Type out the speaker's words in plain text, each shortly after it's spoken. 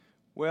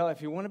Well,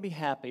 if you want to be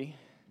happy,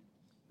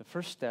 the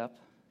first step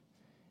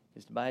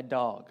is to buy a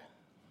dog.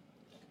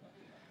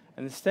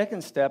 And the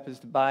second step is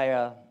to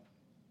buy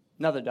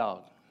another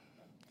dog.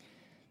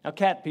 Now,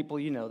 cat people,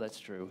 you know that's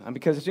true.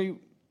 Because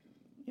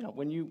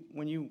when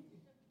you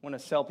want to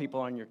sell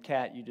people on your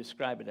cat, you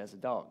describe it as a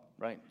dog,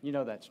 right? You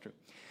know that's true.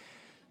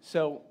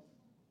 So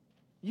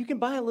you can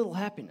buy a little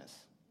happiness.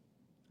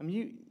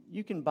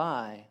 You can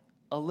buy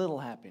a little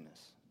happiness.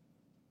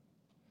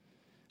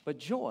 But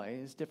joy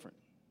is different.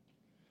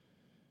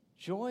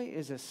 Joy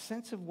is a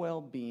sense of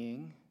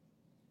well-being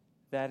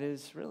that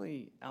is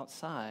really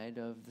outside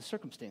of the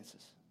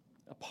circumstances,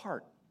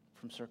 apart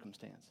from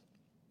circumstance.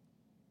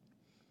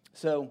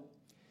 So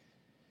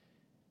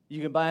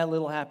you can buy a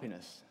little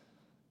happiness,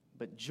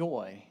 but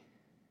joy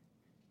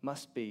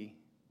must be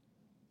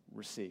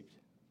received.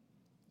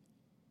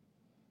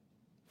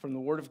 From the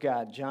Word of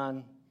God,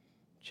 John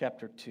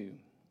chapter 2,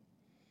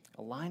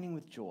 aligning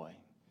with joy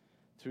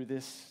through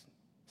this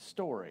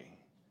story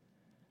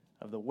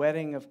of the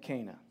wedding of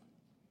Cana,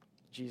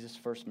 Jesus'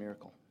 first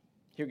miracle.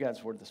 Hear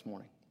God's word this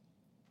morning.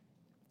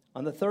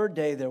 On the third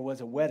day, there was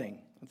a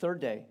wedding. The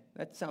third day.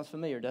 That sounds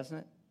familiar, doesn't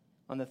it?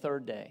 On the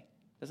third day.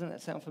 Doesn't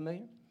that sound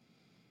familiar?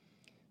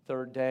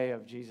 Third day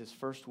of Jesus'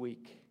 first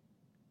week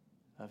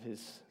of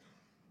his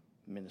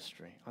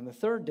ministry. On the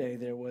third day,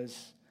 there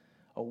was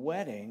a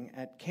wedding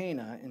at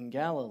Cana in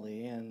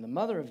Galilee, and the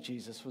mother of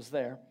Jesus was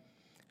there.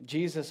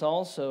 Jesus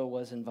also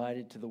was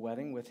invited to the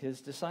wedding with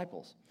his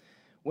disciples.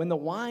 When the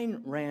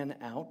wine ran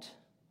out,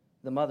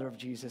 the mother of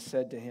Jesus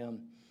said to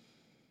him,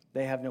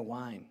 "They have no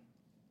wine."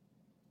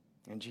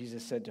 And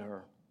Jesus said to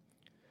her,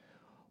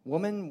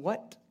 "Woman,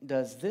 what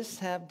does this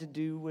have to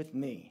do with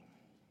me?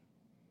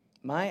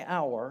 My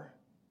hour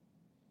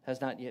has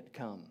not yet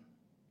come."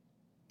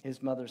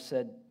 His mother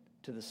said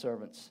to the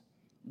servants,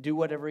 "Do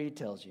whatever he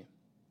tells you."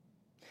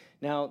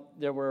 Now,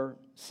 there were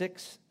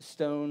 6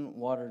 stone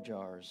water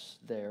jars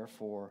there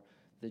for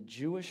the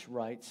Jewish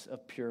rites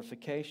of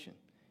purification,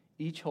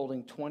 each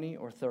holding 20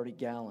 or 30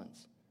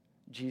 gallons.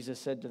 Jesus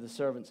said to the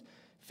servants,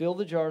 "Fill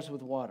the jars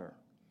with water."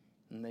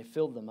 And they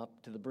filled them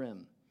up to the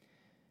brim.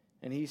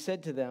 And he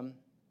said to them,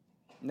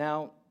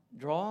 "Now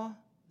draw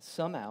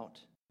some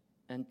out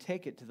and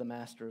take it to the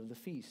master of the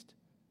feast."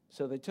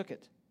 So they took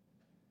it.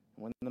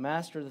 When the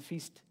master of the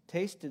feast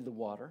tasted the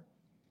water,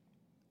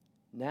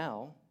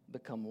 now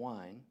become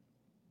wine,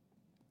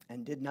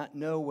 and did not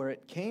know where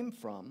it came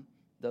from,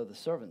 though the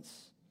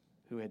servants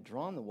who had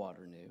drawn the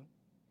water knew,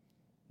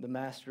 the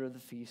master of the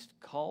feast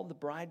called the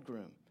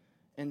bridegroom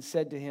and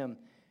said to him,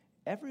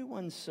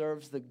 "Everyone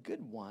serves the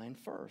good wine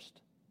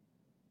first,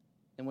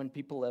 and when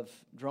people have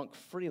drunk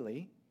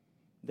freely,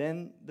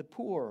 then the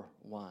poor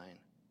wine.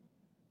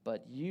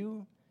 But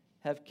you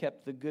have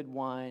kept the good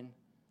wine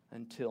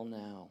until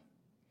now."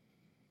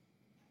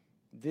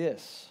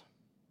 This,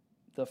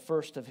 the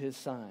first of his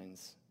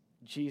signs,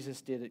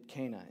 Jesus did at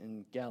Cana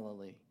in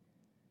Galilee,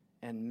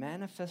 and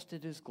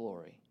manifested his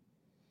glory,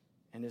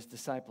 and his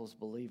disciples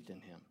believed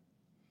in him.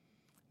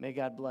 May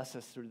God bless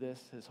us through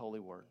this, his holy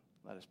word.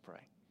 Let us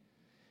pray.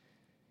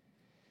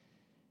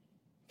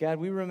 God,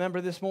 we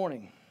remember this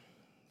morning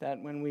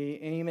that when we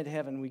aim at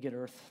heaven, we get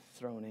earth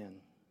thrown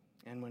in.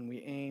 And when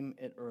we aim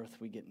at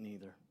earth, we get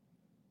neither.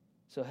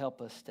 So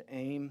help us to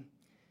aim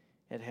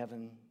at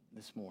heaven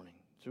this morning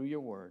through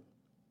your word,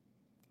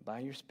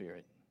 by your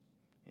Spirit.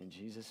 In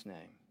Jesus'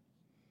 name,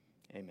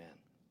 amen.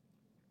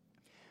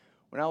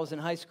 When I was in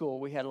high school,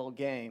 we had a little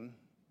game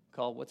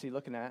called What's He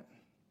Looking At?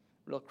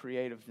 Real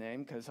creative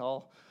name, because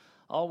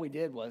all we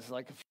did was,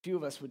 like, a few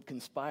of us would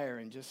conspire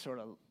and just sort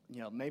of,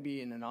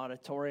 maybe in an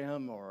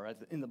auditorium or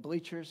in the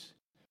bleachers,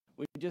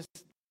 we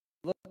just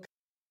look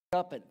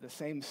up at the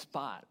same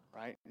spot,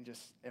 right? And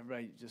just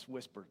everybody just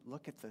whisper,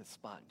 "Look at the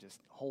spot, just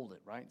hold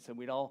it," right? So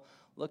we'd all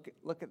look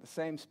at the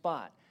same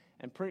spot,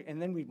 and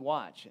then we'd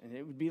watch, and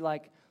it would be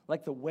like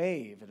the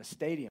wave at a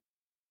stadium.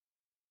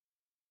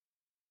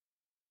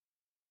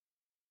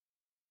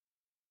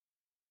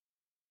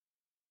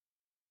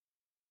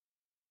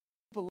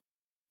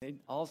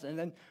 And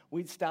then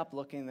we'd stop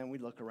looking, and then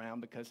we'd look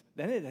around, because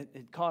then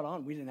it caught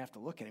on. We didn't have to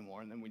look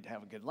anymore, and then we'd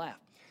have a good laugh.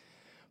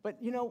 But,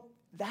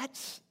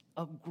 that's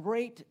a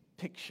great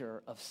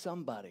picture of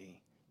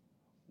somebody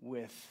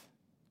with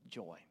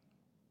joy,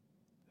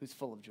 who's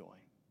full of joy.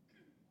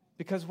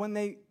 Because when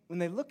they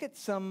look at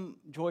some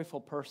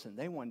joyful person,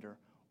 they wonder,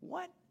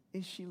 what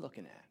is she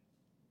looking at?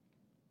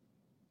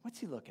 What's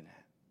he looking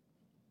at?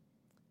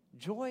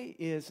 Joy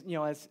is,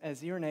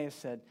 as Irenaeus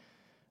said,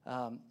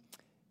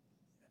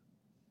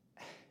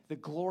 the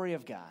glory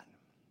of God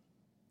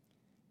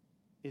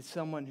is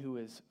someone who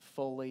is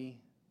fully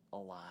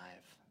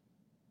alive.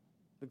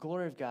 The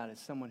glory of God is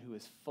someone who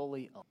is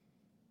fully alive.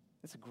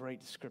 That's a great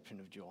description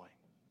of joy.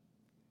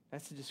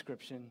 That's the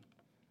description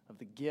of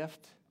the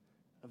gift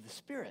of the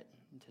Spirit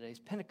in today's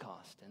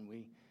Pentecost. And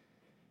we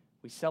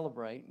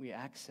celebrate, we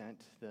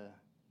accent the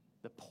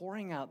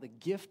pouring out, the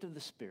gift of the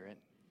Spirit,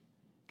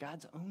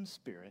 God's own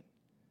Spirit,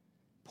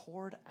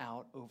 poured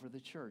out over the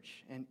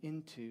church and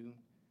into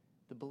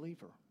the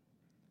believer,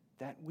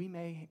 that we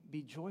may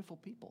be joyful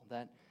people,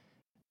 that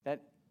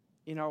that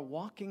in our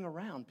walking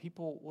around,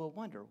 people will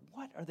wonder,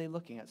 what are they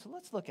looking at? So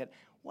let's look at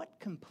what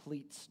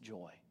completes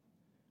joy.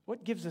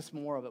 What gives us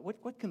more of it?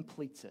 What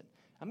completes it?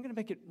 I'm going to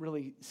make it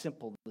really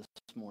simple this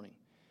morning.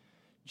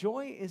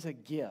 Joy is a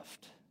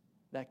gift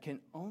that can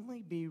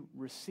only be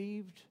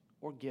received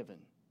or given.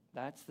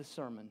 That's the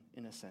sermon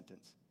in a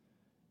sentence.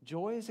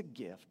 Joy is a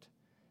gift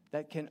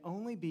that can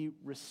only be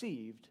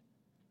received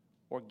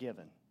or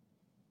given.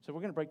 So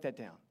we're going to break that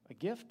down. A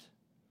gift,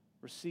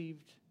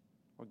 received,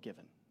 or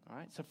given. All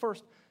right? So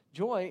first,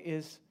 joy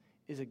is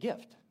a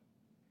gift.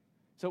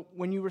 So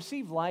when you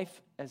receive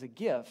life as a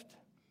gift,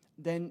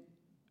 then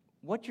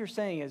what you're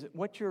saying is,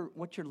 what you're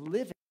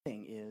living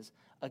is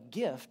a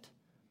gift,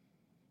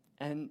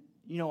 and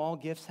you know all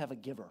gifts have a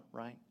giver,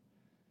 right?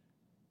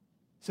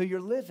 So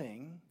you're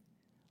living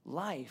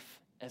life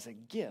as a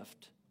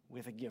gift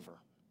with a giver.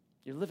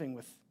 You're living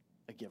with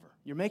a giver.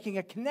 You're making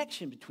a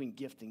connection between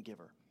gift and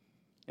giver.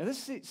 Now,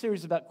 this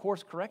series is about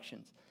course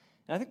corrections.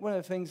 And I think one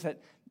of the things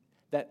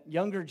that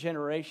younger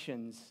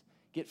generations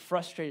get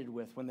frustrated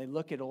with when they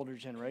look at older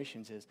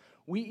generations is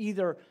we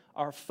either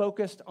are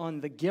focused on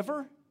the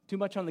giver, too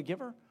much on the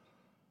giver,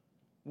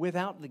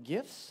 without the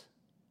gifts,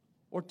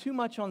 or too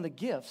much on the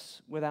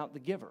gifts without the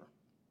giver.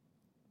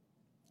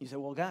 You say,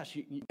 well, gosh,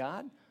 you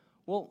God?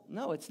 Well,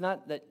 no, it's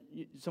not that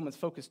someone's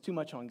focused too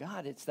much on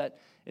God. It's that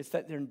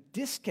they're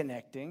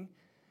disconnecting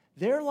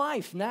their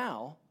life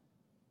now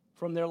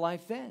from their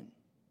life then.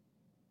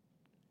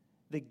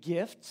 The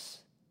gifts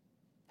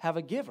have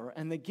a giver,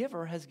 and the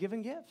giver has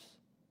given gifts.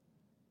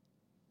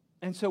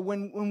 And so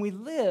when we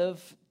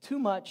live too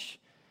much,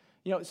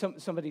 you know,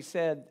 somebody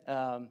said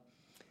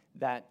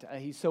that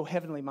he's so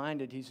heavenly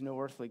minded, he's no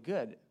earthly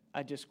good.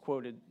 I just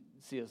quoted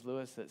C.S.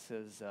 Lewis that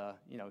says,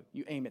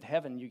 you aim at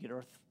heaven, you get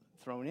earth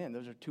thrown in.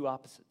 Those are two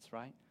opposites,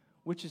 right?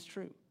 Which is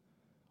true.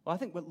 Well, I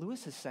think what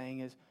Lewis is saying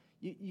is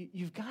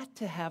you've got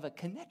to have a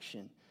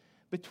connection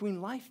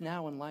between life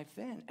now and life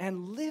then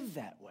and live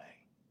that way.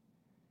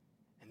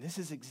 And this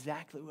is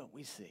exactly what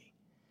we see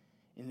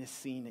in this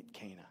scene at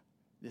Cana,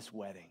 this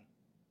wedding.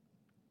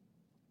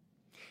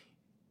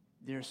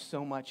 There's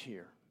so much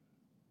here.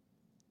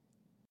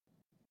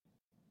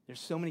 There's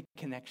so many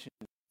connections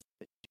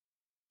that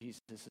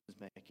Jesus is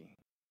making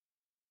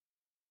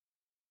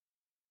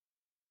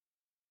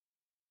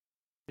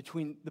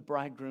between the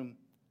bridegroom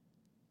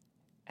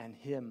and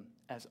him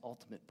as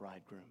ultimate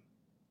bridegroom,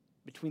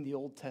 between the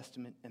Old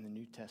Testament and the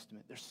New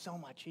Testament. There's so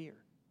much here.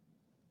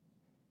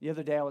 The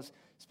other day I was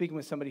speaking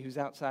with somebody who's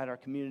outside our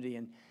community,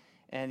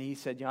 and he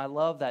said, I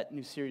love that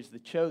new series, The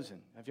Chosen.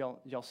 Have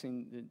y'all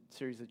seen the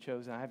series The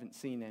Chosen? I haven't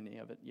seen any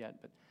of it yet,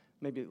 but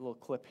maybe a little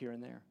clip here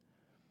and there.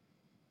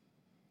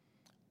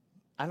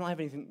 I don't have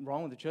anything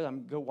wrong with The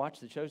Chosen. Go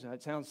watch The Chosen.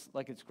 It sounds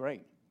like it's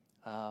great.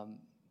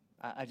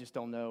 I just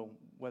don't know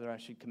whether I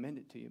should commend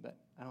it to you, but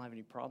I don't have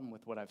any problem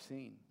with what I've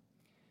seen.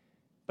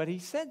 But he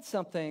said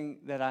something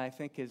that I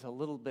think is a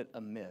little bit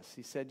amiss.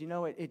 He said,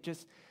 it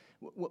just,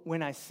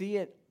 when I see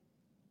it,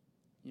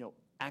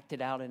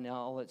 acted out in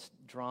all its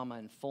drama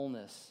and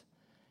fullness,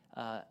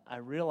 I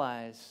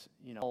realize,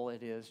 all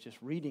it is just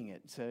reading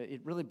it. So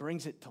it really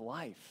brings it to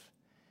life.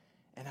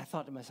 And I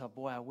thought to myself,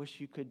 boy, I wish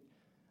you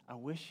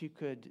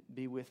could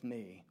be with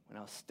me when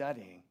I was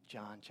studying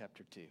John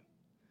chapter 2.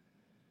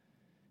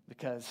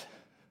 Because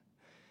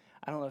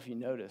I don't know if you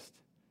noticed,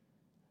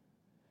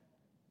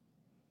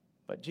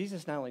 but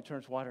Jesus not only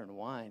turns water into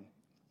wine.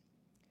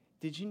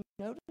 Did you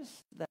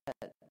notice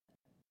that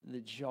the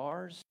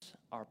jars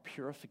are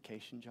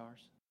purification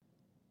jars?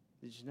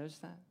 Did you notice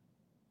that?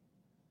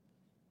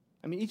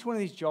 I mean, each one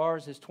of these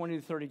jars is 20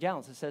 to 30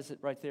 gallons. It says it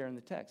right there in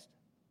the text.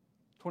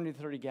 20 to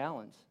 30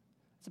 gallons.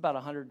 It's about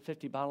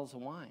 150 bottles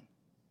of wine.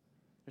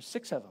 There's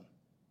 6 of them,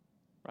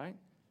 right?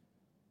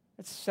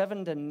 It's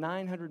 700 to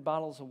 900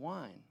 bottles of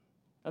wine.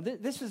 Now,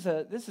 this is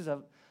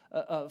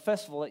a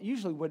festival that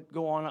usually would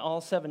go on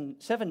all 7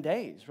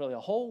 days, really, a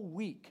whole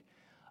week.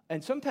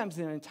 And sometimes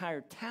an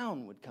entire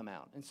town would come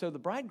out. And so the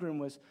bridegroom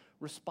was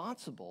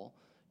responsible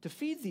to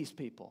feed these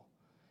people.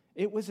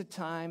 It was a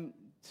time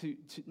to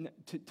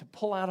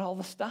pull out all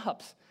the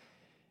stops.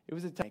 It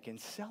was a time to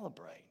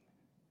celebrate.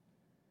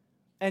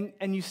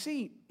 And you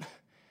see,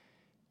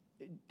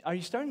 are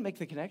you starting to make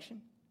the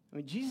connection? I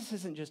mean, Jesus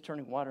isn't just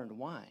turning water into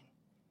wine.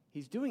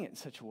 He's doing it in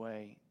such a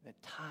way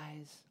that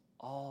ties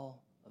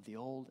all of the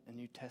Old and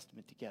New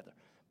Testament together.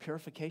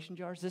 Purification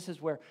jars, this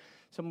is where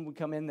someone would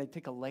come in, they'd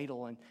take a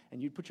ladle, and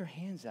you'd put your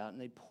hands out, and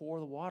they'd pour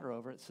the water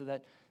over it so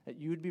that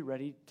you would be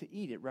ready to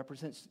eat. It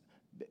represents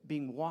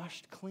being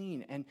washed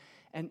clean.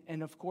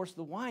 And of course,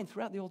 the wine,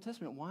 throughout the Old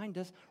Testament, wine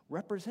does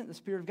represent the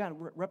Spirit of God.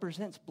 It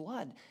represents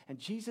blood. And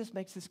Jesus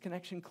makes this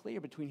connection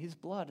clear between his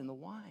blood and the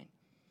wine.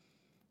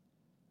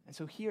 And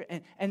so here,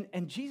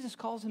 and Jesus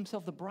calls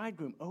himself the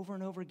bridegroom over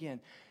and over again.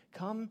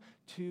 Come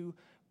to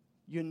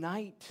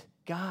unite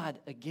God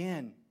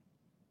again.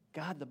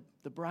 God,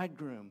 the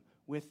bridegroom,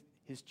 with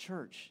his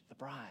church, the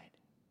bride.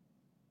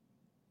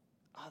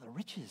 The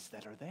riches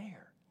that are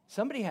there.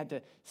 Somebody had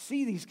to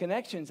see these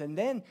connections and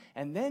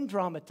then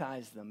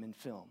dramatize them in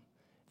film.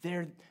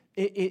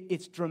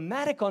 It's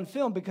dramatic on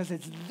film because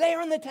it's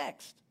there in the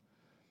text.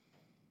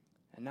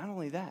 And not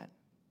only that,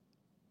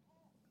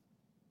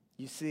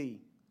 you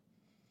see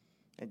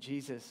that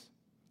Jesus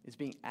is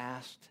being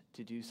asked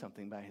to do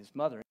something by his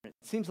mother. It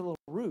seems a little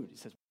rude. He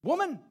says,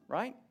 "Woman,"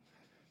 right?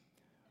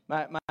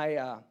 My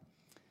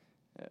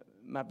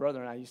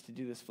brother and I used to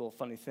do this little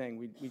funny thing.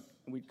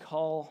 We'd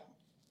call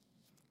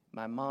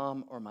my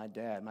mom or my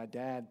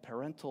dad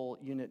parental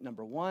unit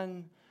number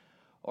 1,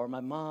 or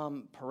my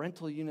mom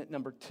parental unit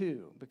number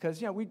 2,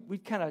 because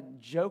we'd kind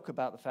of joke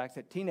about the fact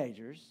that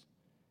teenagers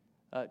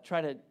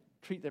try to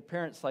treat their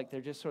parents like they're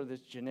just sort of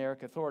this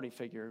generic authority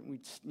figure.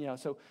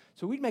 So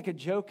we'd make a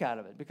joke out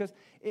of it, because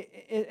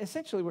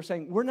essentially we're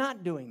saying we're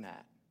not doing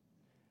that.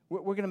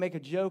 We're going to make a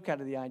joke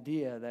out of the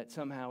idea that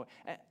somehow,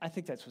 I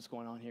think that's what's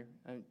going on here,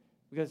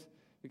 because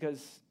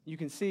you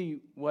can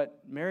see what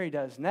Mary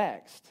does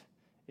next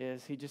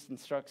is he just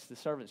instructs the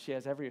servants. She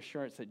has every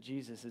assurance that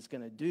Jesus is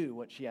going to do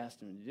what she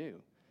asked him to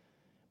do.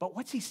 But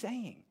what's he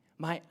saying?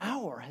 My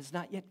hour has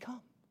not yet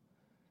come.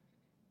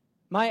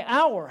 My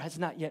hour has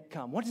not yet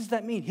come. What does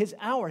that mean? His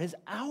hour. The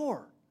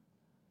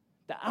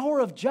hour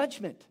of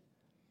judgment.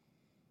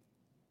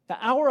 The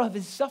hour of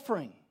his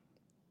suffering.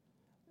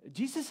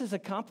 Jesus is a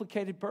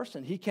complicated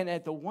person. He can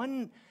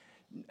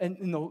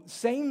in the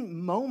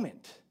same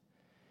moment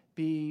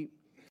be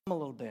a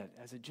little bit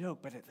as a joke,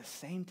 but at the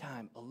same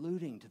time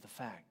alluding to the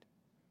fact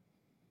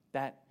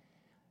that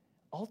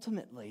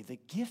ultimately the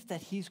gift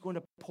that he's going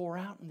to pour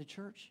out in the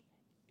church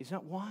is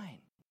not wine,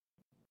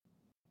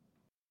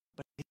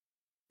 but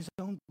his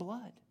own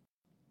blood.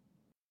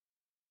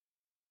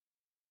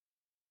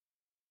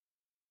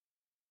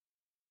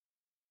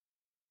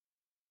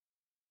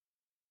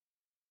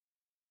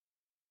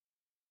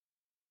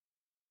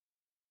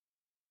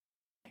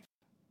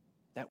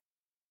 That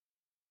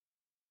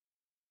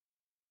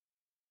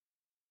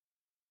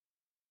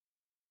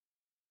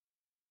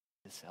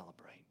to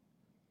celebrate.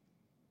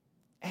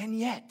 And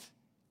yet,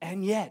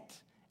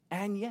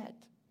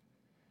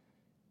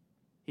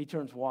 he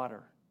turns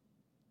water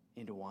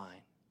into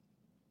wine.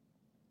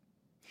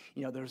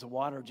 There's a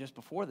water just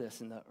before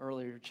this in the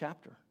earlier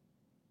chapter.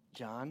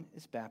 John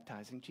is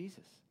baptizing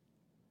Jesus.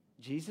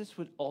 Jesus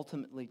would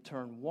ultimately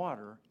turn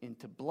water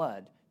into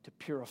blood to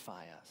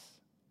purify us.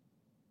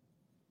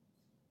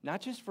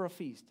 Not just for a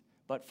feast,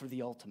 but for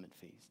the ultimate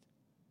feast.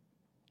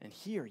 And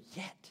here,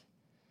 yet,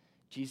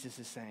 Jesus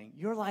is saying,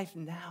 your life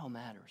now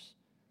matters.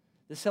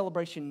 The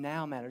celebration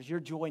now matters. Your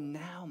joy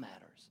now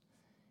matters.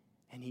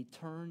 And he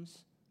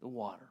turns the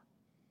water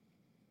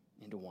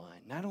into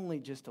wine. Not only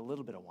just a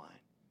little bit of wine,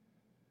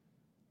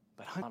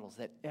 but models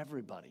that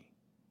everybody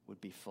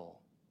would be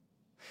full.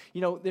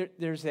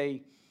 There's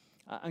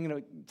I'm going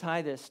to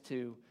tie this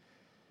to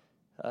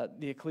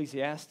the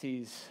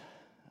Ecclesiastes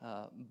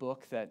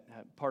book,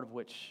 that part of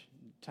which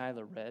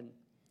Tyler read.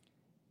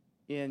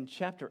 In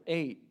chapter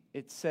 8,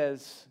 it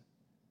says,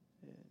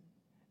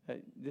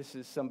 this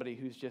is somebody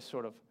who's just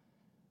sort of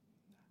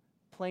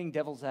playing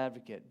devil's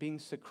advocate, being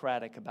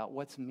Socratic about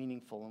what's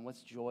meaningful and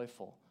what's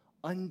joyful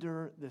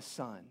under the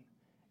sun.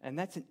 And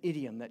that's an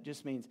idiom that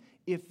just means,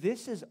 if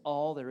this is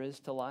all there is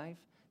to life,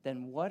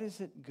 then what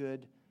is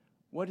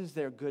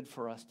there good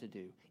for us to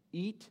do?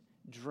 Eat,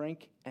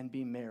 drink, and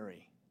be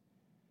merry.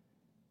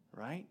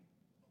 Right?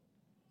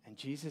 And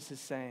Jesus is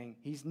saying,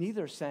 he's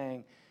neither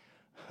saying,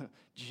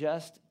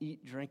 just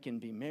eat, drink, and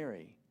be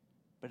merry,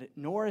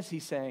 nor is he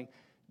saying,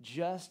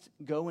 just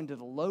go into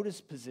the lotus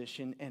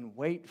position and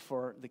wait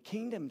for the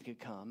kingdom to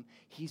come.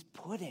 He's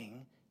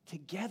putting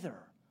together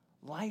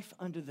life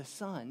under the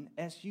sun,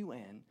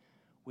 S-U-N,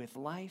 with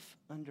life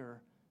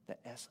under the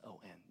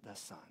S-O-N, the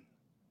Son,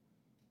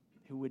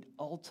 who would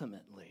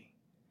ultimately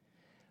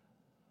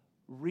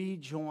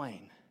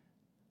rejoin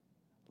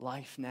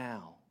life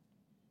now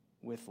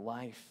with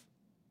life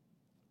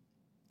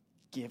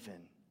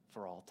given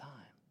for all time.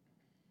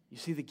 You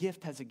see, the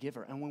gift has a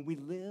giver, and when we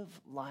live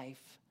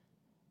life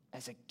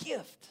as a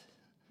gift,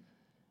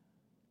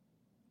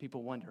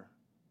 people wonder,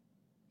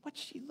 what's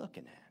she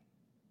looking at?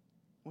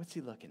 What's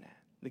he looking at?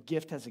 The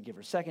gift has a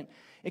giver. Second,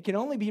 it can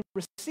only be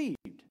received.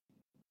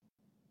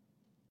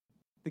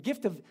 The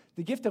gift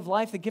of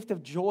life, the gift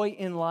of joy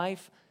in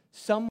life,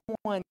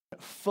 someone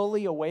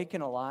fully awake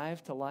and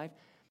alive to life,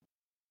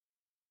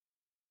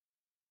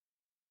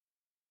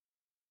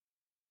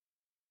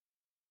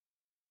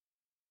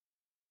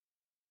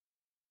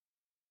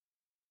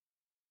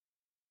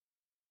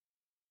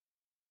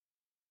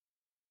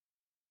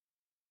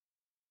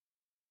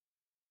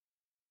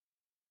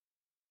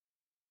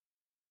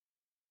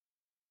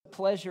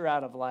 pleasure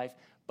out of life,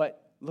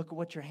 but look at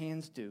what your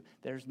hands do.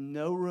 There's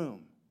no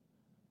room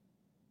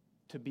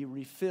to be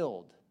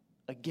refilled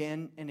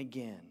again and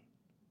again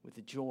with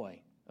the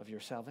joy of your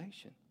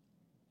salvation.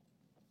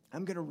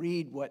 I'm going to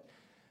read what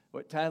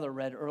Tyler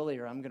read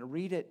earlier. I'm going to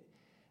read it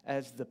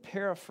as the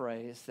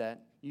paraphrase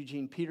that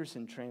Eugene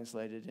Peterson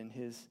translated in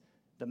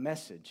The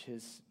Message,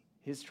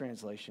 his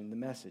translation, The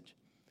Message.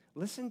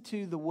 Listen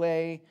to the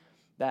way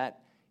that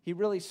he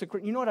really,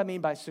 you know what I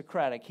mean by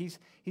Socratic? He's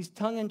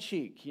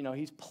tongue-in-cheek.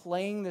 He's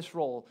playing this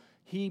role.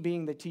 he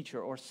being the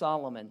teacher, or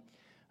Solomon,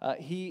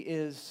 he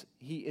is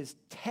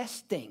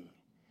testing.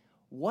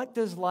 What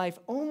does life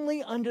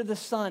only under the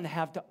sun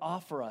have to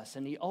offer us?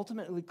 And he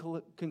ultimately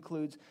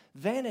concludes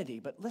vanity.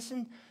 But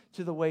listen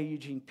to the way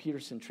Eugene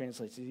Peterson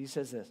translates it. He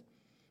says this: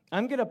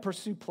 I'm going to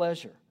pursue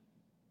pleasure.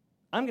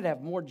 I'm going to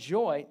have more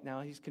joy.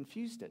 Now he's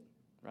confused it,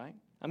 right?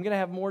 I'm going to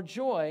have more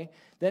joy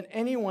than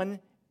anyone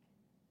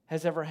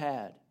has ever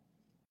had.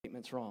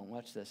 Statement's wrong.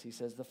 Watch this. He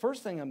says, the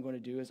first thing I'm going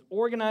to do is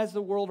organize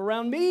the world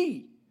around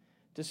me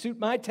to suit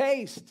my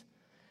taste.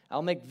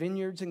 I'll make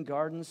vineyards and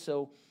gardens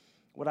so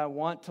what I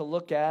want to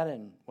look at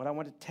and what I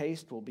want to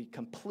taste will be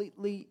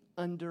completely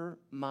under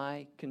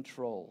my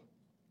control.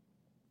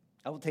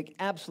 I will take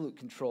absolute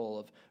control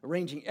of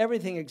arranging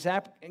everything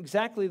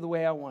exactly the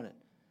way I want it.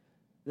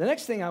 The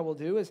next thing I will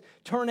do is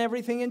turn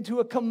everything into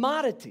a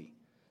commodity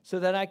so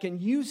that I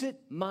can use it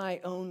my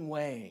own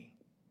way.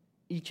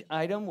 Each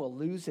item will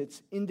lose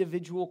its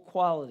individual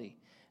quality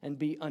and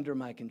be under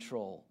my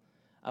control.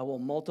 I will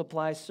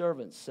multiply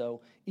servants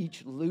so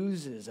each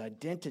loses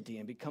identity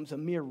and becomes a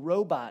mere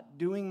robot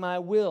doing my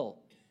will.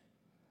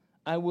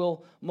 I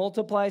will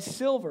multiply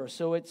silver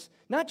so it's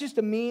not just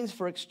a means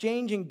for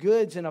exchanging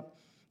goods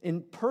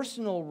in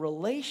personal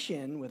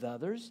relation with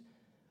others,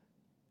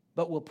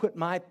 but will put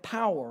my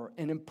power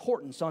and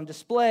importance on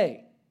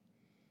display.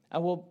 I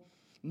will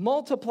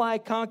multiply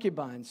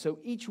concubines so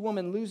each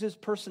woman loses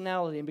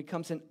personality and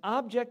becomes an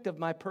object of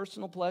my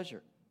personal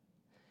pleasure.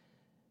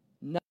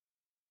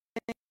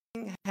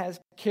 Nothing has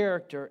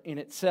character in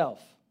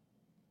itself.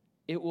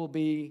 It will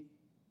be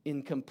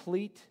in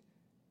complete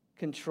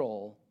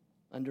control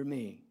under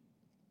me.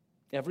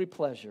 Every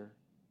pleasure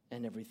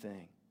and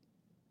everything.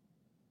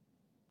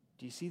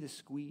 Do you see the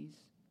squeeze?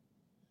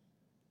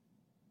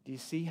 Do you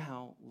see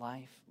how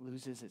life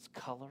loses its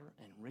color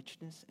and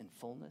richness and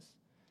fullness?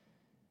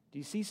 Do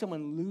you see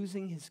someone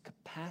losing his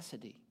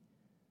capacity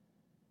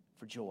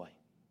for joy?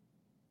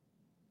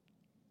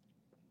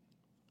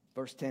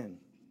 Verse 10.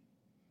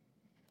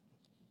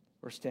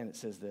 Verse 10, it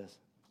says this: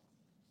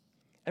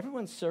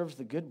 everyone serves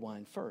the good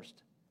wine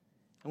first.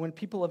 And when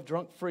people have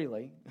drunk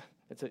freely,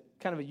 it's a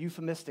kind of a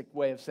euphemistic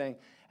way of saying,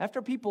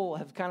 after people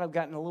have kind of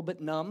gotten a little bit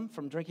numb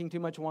from drinking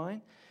too much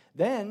wine,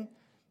 then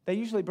they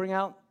usually bring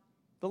out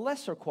the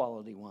lesser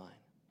quality wine,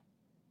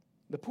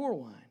 the poor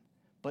wine.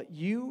 But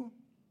you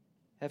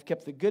have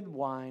kept the good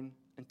wine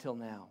until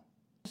now.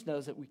 Jesus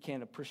knows that we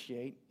can't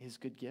appreciate his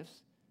good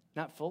gifts,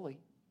 not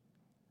fully.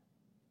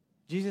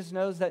 Jesus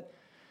knows that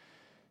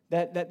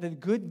the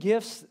good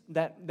gifts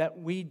that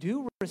we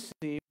do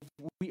receive,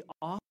 we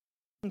often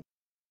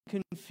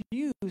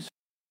confuse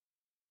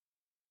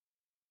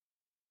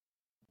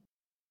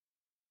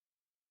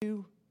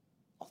to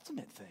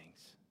ultimate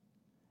things.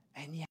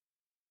 And yet,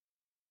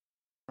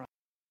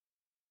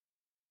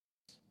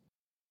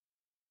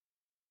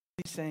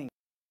 he's saying,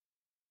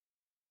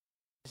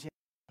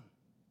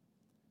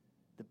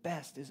 the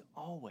best is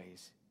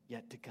always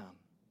yet to come.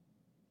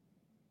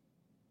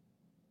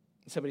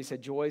 Somebody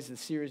said joy is the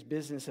serious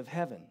business of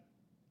heaven.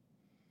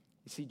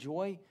 You see,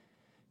 joy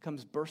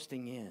comes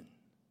bursting in.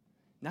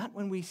 Not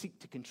when we seek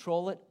to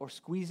control it or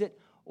squeeze it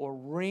or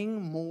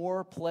wring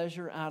more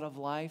pleasure out of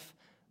life,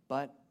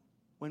 but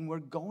when we're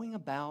going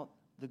about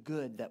the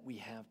good that we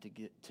have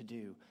to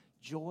do.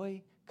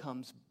 Joy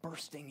comes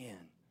bursting in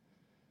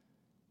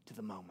to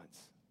the moments.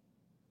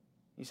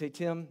 You say,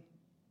 Tim,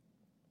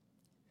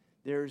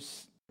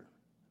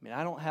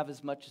 I don't have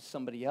as much as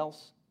somebody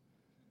else.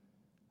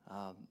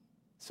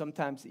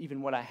 Sometimes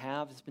even what I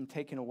have has been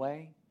taken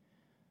away.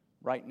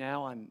 Right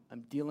now, I'm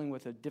dealing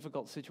with a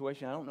difficult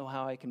situation. I don't know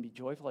how I can be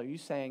joyful. Are you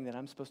saying that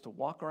I'm supposed to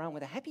walk around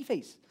with a happy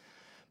face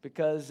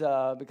because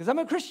I'm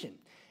a Christian,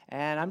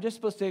 and I'm just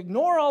supposed to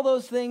ignore all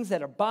those things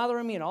that are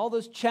bothering me and all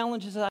those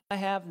challenges that I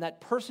have and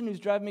that person who's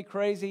driving me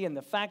crazy and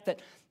the fact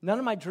that none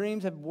of my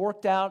dreams have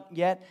worked out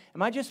yet?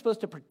 Am I just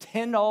supposed to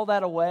pretend all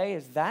that away?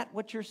 Is that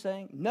what you're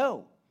saying?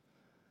 No.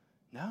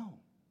 No.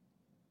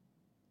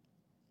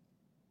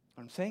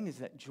 What I'm saying is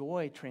that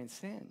joy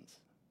transcends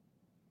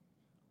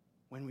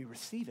when we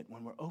receive it,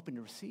 when we're open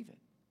to receive it.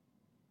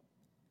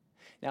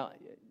 Now,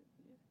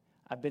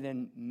 I've been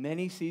in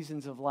many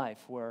seasons of life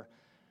where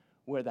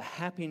the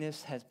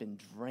happiness has been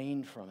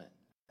drained from it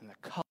and the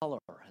color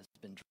has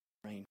been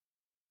drained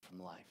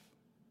from life.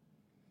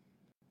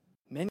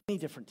 Many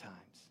different times.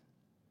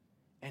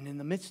 And in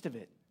the midst of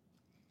it,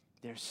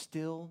 there's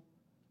still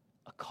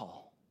a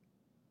call,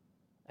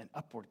 an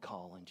upward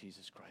call in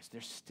Jesus Christ.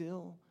 There's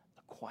still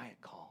a quiet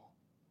call.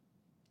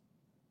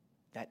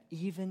 That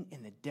even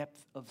in the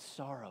depth of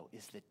sorrow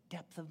is the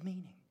depth of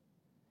meaning.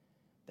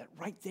 That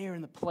right there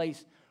in the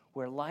place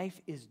where life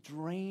is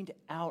drained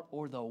out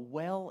or the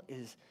well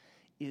is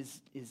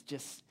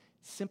just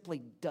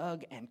simply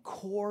dug and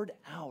cored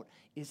out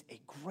is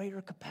a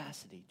greater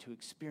capacity to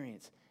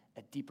experience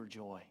a deeper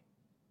joy.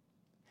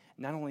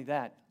 Not only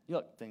that,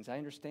 look, things I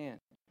understand.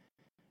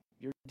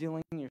 You're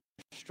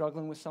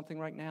struggling with something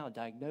right now, a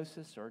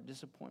diagnosis or a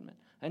disappointment.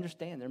 I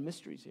understand there are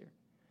mysteries here.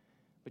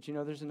 But you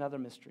know there's another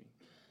mystery.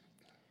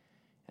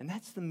 And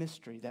that's the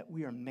mystery that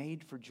we are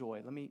made for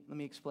joy. Let me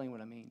explain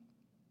what I mean.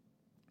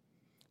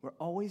 We're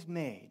always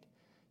made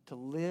to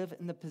live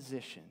in the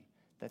position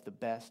that the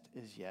best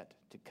is yet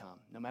to come,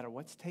 no matter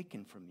what's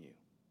taken from you.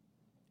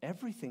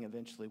 Everything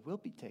eventually will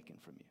be taken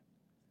from you.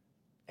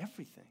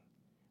 Everything.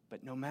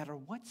 But no matter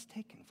what's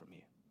taken from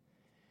you,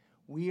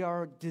 we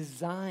are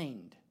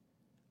designed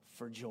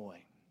for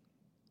joy.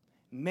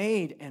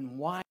 Made and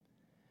wired.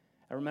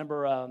 I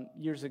remember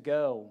years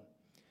ago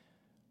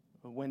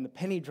when the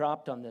penny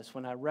dropped on this,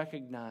 when I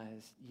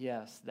recognized,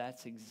 yes,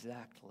 that's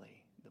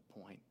exactly the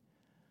point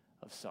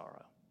of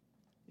sorrow,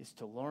 is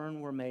to learn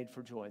we're made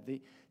for joy.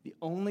 The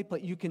only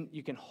place you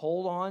can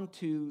hold on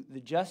to the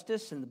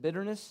justice and the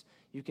bitterness,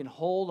 you can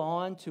hold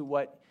on to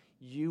what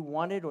you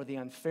wanted or the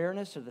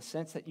unfairness or the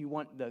sense that you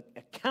want the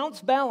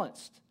accounts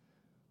balanced,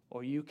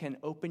 or you can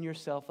open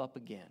yourself up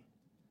again.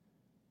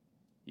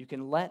 You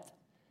can let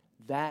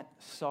that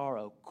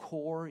sorrow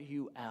core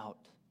you out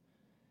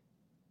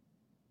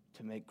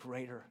to make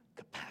greater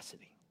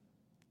capacity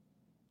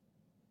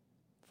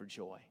for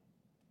joy.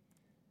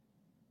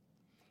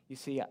 You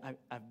see,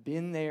 I've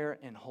been there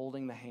and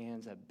holding the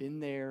hands. I've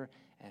been there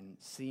and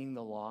seeing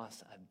the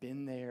loss. I've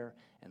been there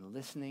and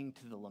listening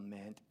to the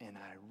lament. And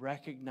I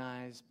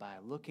recognize by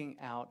looking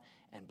out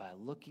and by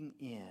looking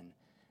in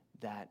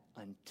that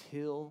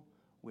until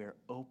we're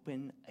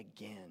open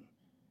again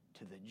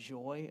to the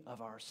joy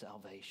of our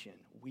salvation,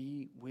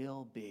 we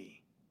will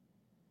be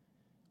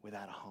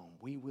without a home.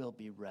 We will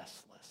be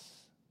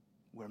restless.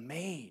 We're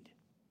made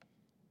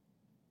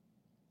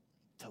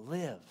to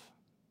live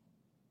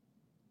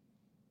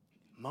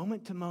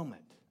moment to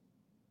moment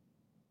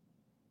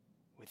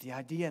with the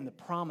idea and the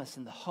promise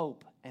and the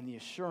hope and the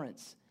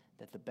assurance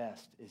that the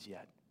best is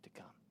yet to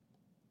come.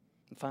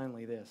 And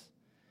finally, this.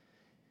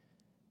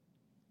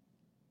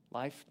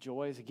 Life,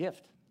 joy is a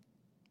gift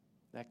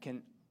that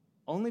can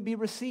only be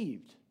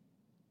received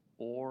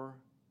or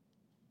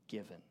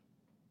given.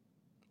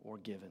 Or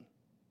given.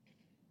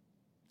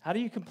 How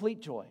do you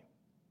complete joy?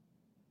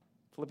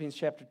 Philippians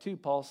chapter 2,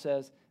 Paul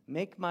says,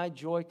 make my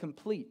joy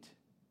complete.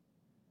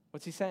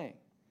 What's he saying?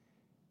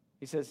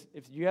 He says,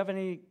 if you have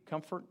any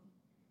comfort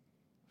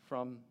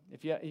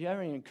if you have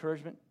any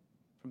encouragement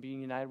from being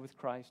united with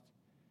Christ,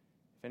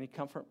 if any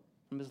comfort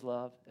from his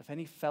love, if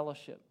any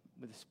fellowship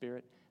with the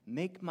Spirit,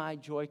 make my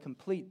joy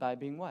complete by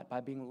being what? By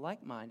being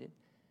like-minded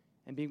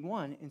and being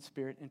one in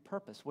spirit and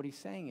purpose. What he's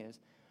saying is,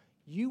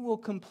 you will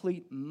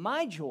complete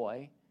my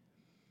joy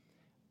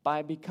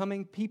by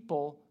becoming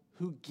people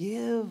who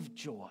give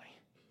joy.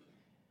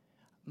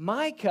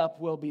 My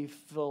cup will be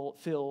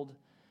filled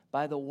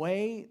by the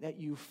way that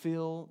you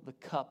fill the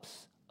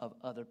cups of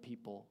other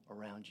people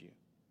around you.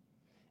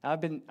 I've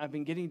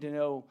been getting to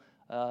know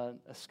a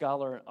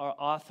scholar,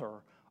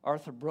 author,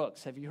 Arthur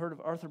Brooks. Have you heard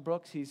of Arthur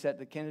Brooks? He's at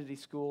the Kennedy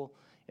School,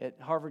 at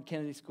Harvard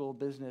Kennedy School of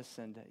Business,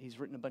 and he's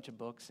written a bunch of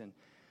books. And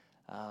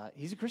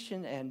he's a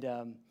Christian, and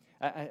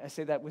I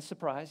say that with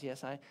surprise.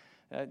 Yes,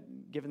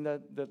 given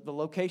the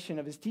location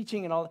of his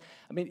teaching and all.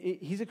 I mean,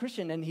 he's a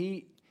Christian, and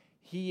he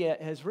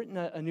has written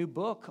a new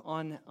book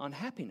on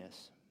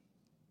happiness.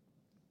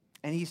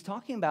 And he's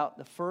talking about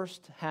the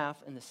first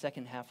half and the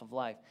second half of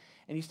life.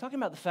 And he's talking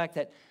about the fact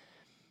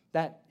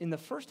that in the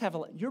first half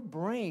of life, your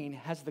brain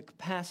has the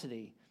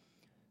capacity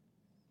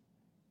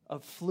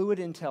of fluid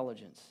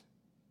intelligence.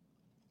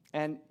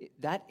 And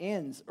that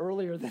ends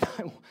earlier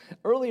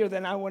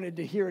than I wanted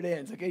to hear it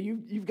ends. Okay,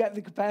 you've got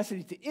the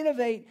capacity to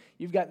innovate.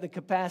 You've got the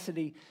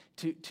capacity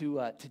to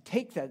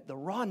take the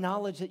raw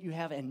knowledge that you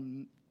have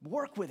and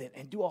work with it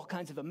and do all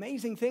kinds of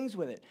amazing things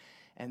with it.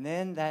 And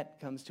then that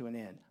comes to an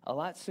end a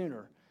lot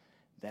sooner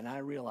than I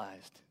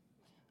realized.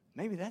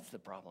 Maybe that's the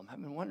problem.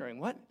 I've been wondering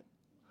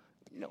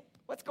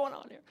what's going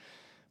on here.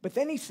 But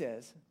then he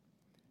says,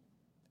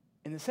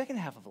 in the second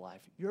half of life,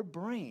 your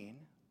brain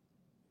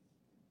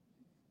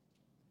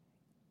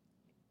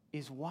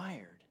is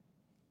wired,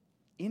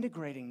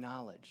 integrating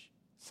knowledge,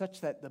 such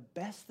that the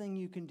best thing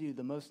you can do,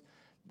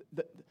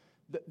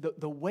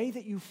 the way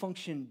that you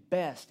function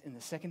best in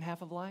the second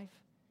half of life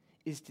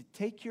is to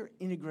take your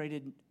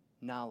integrated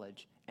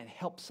knowledge and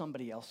help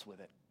somebody else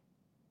with it.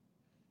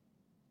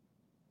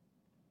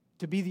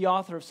 To be the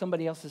author of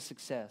somebody else's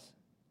success.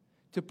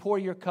 To pour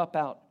your cup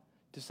out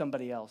to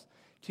somebody else.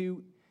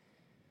 To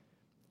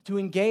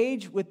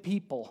engage with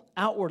people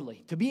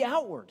outwardly. To be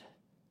outward.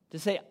 To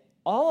say,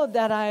 all of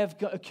that I have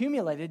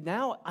accumulated,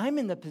 now I'm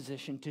in the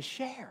position to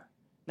share.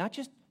 Not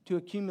just to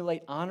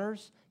accumulate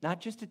honors,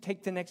 not just to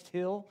take the next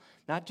hill,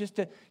 not just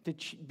to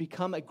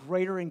become a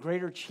greater and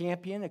greater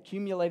champion,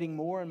 accumulating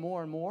more and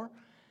more and more.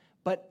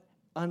 But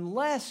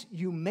unless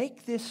you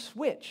make this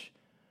switch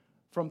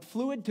from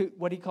fluid to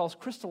what he calls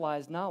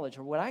crystallized knowledge,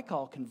 or what I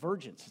call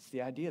convergence. It's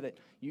the idea that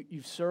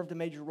you've served a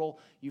major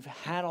role, you've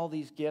had all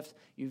these gifts,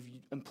 you've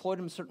employed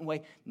them a certain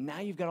way,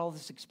 now you've got all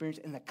this experience,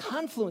 and the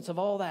confluence of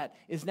all that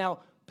is now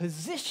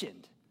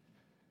positioned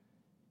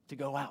to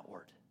go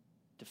outward,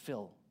 to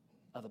fill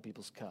other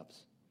people's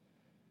cups.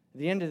 At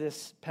the end of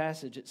this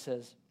passage, it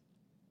says,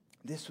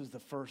 this was the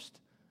first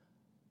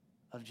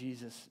of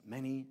Jesus'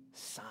 many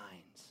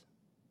signs.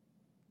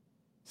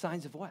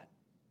 Signs of what?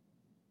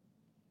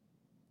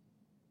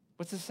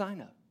 What's the sign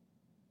of?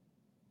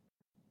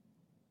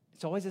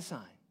 It's always a sign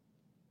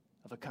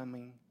of a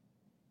coming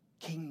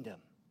kingdom.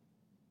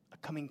 A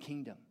coming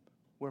kingdom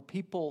where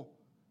people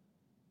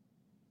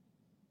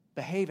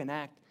behave and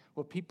act,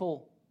 where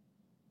people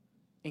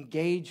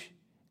engage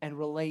and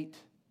relate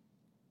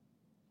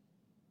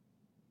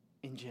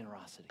in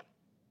generosity.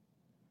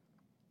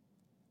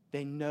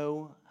 They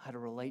know how to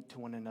relate to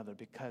one another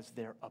because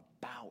they're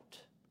about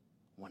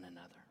one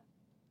another.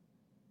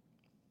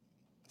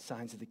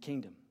 Signs of the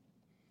kingdom.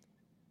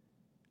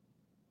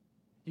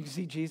 You can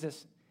see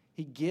Jesus,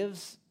 he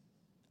gives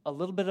a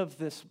little bit of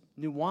this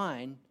new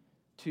wine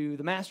to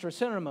the master of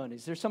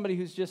ceremonies. There's somebody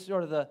who's just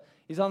sort of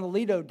he's on the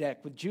Lido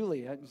deck with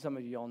Julie. Some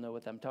of you all know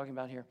what I'm talking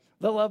about here.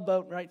 The Love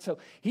Boat, right? So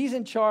he's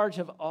in charge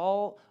of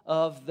all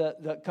of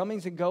the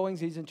comings and goings.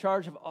 He's in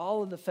charge of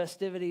all of the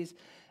festivities.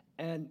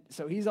 And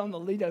so he's on the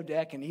Lido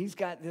deck, and he's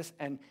got this,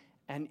 and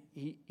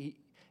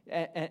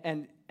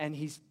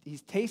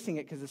he's tasting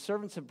it because the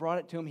servants have brought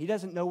it to him. He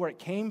doesn't know where it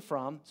came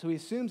from, so he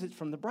assumes it's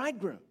from the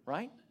bridegroom,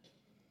 right?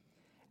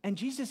 And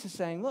Jesus is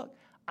saying, look,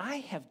 I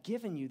have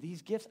given you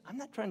these gifts. I'm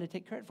not trying to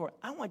take credit for it.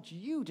 I want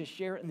you to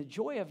share in the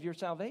joy of your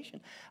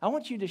salvation. I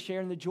want you to share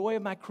in the joy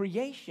of my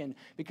creation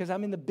because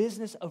I'm in the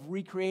business of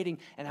recreating,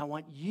 and I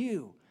want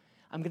you.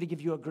 I'm going to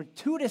give you a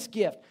gratuitous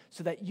gift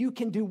so that you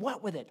can do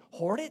what with it?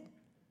 Hoard it?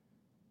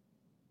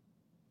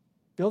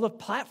 Build a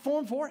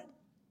platform for it?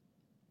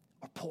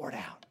 Or pour it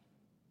out?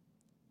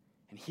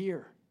 And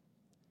here,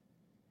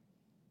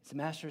 it's the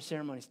master of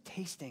ceremonies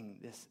tasting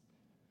this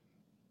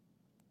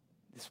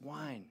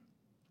wine.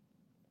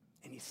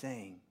 And he's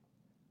saying,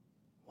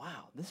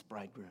 wow, this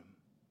bridegroom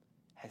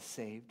has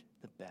saved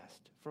the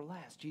best for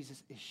last.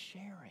 Jesus is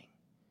sharing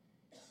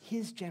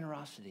his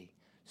generosity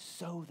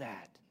so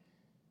that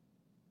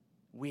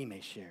we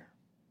may share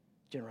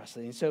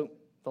generosity. And so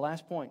the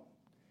last point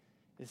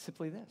is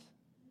simply this.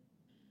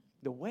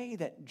 The way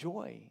that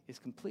joy is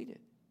completed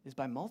is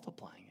by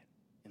multiplying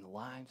it in the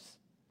lives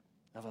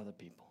of other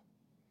people.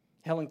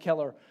 Helen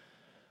Keller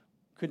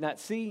could not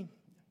see.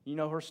 You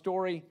know her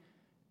story.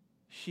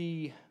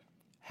 She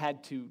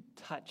had to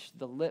touch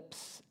the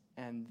lips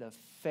and the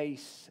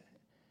face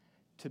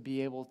to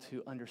be able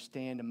to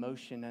understand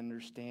emotion,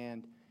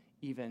 understand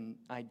even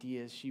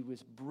ideas. She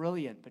was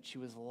brilliant, but she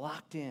was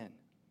locked in.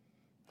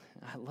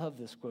 I love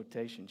this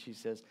quotation. She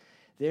says,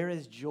 there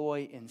is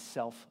joy in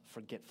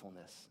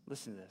self-forgetfulness.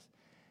 Listen to this.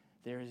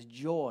 There is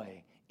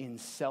joy in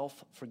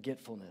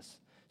self-forgetfulness.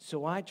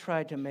 So I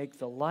tried to make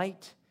the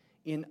light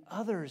in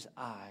others'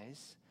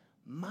 eyes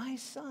my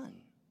sun.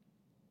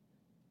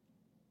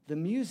 The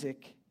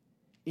music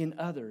in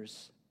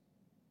others'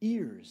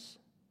 ears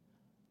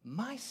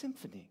my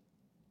symphony.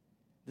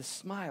 The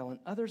smile in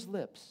others'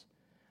 lips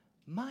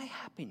my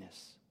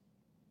happiness.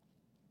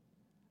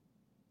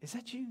 Is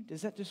that you?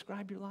 Does that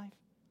describe your life?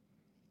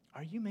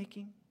 Are you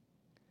making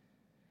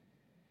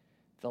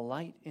the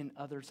light in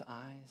others'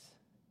 eyes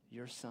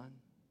your sun?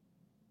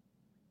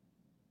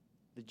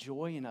 The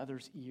joy in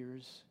others'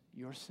 ears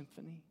your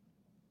symphony?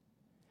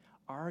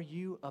 Are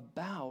you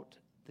about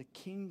the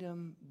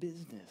kingdom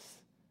business,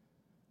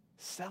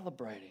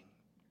 celebrating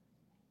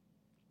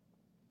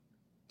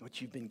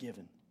what you've been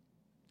given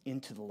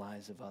into the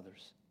lives of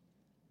others?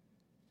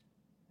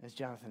 As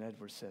Jonathan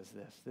Edwards says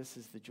this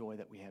is the joy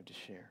that we have to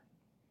share.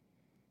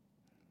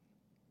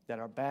 That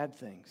our bad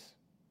things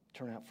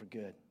turn out for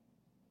good.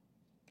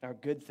 Our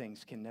good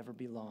things can never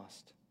be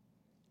lost.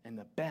 And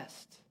the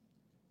best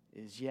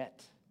is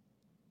yet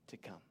to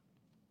come.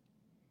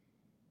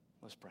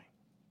 Let's pray.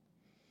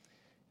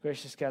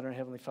 Gracious God, our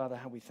Heavenly Father,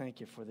 how we thank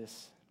you for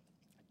this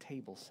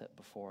table set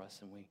before us,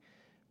 and we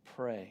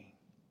pray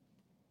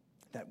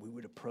that we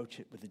would approach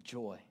it with the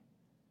joy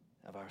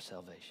of our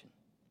salvation.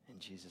 In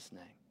Jesus'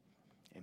 name.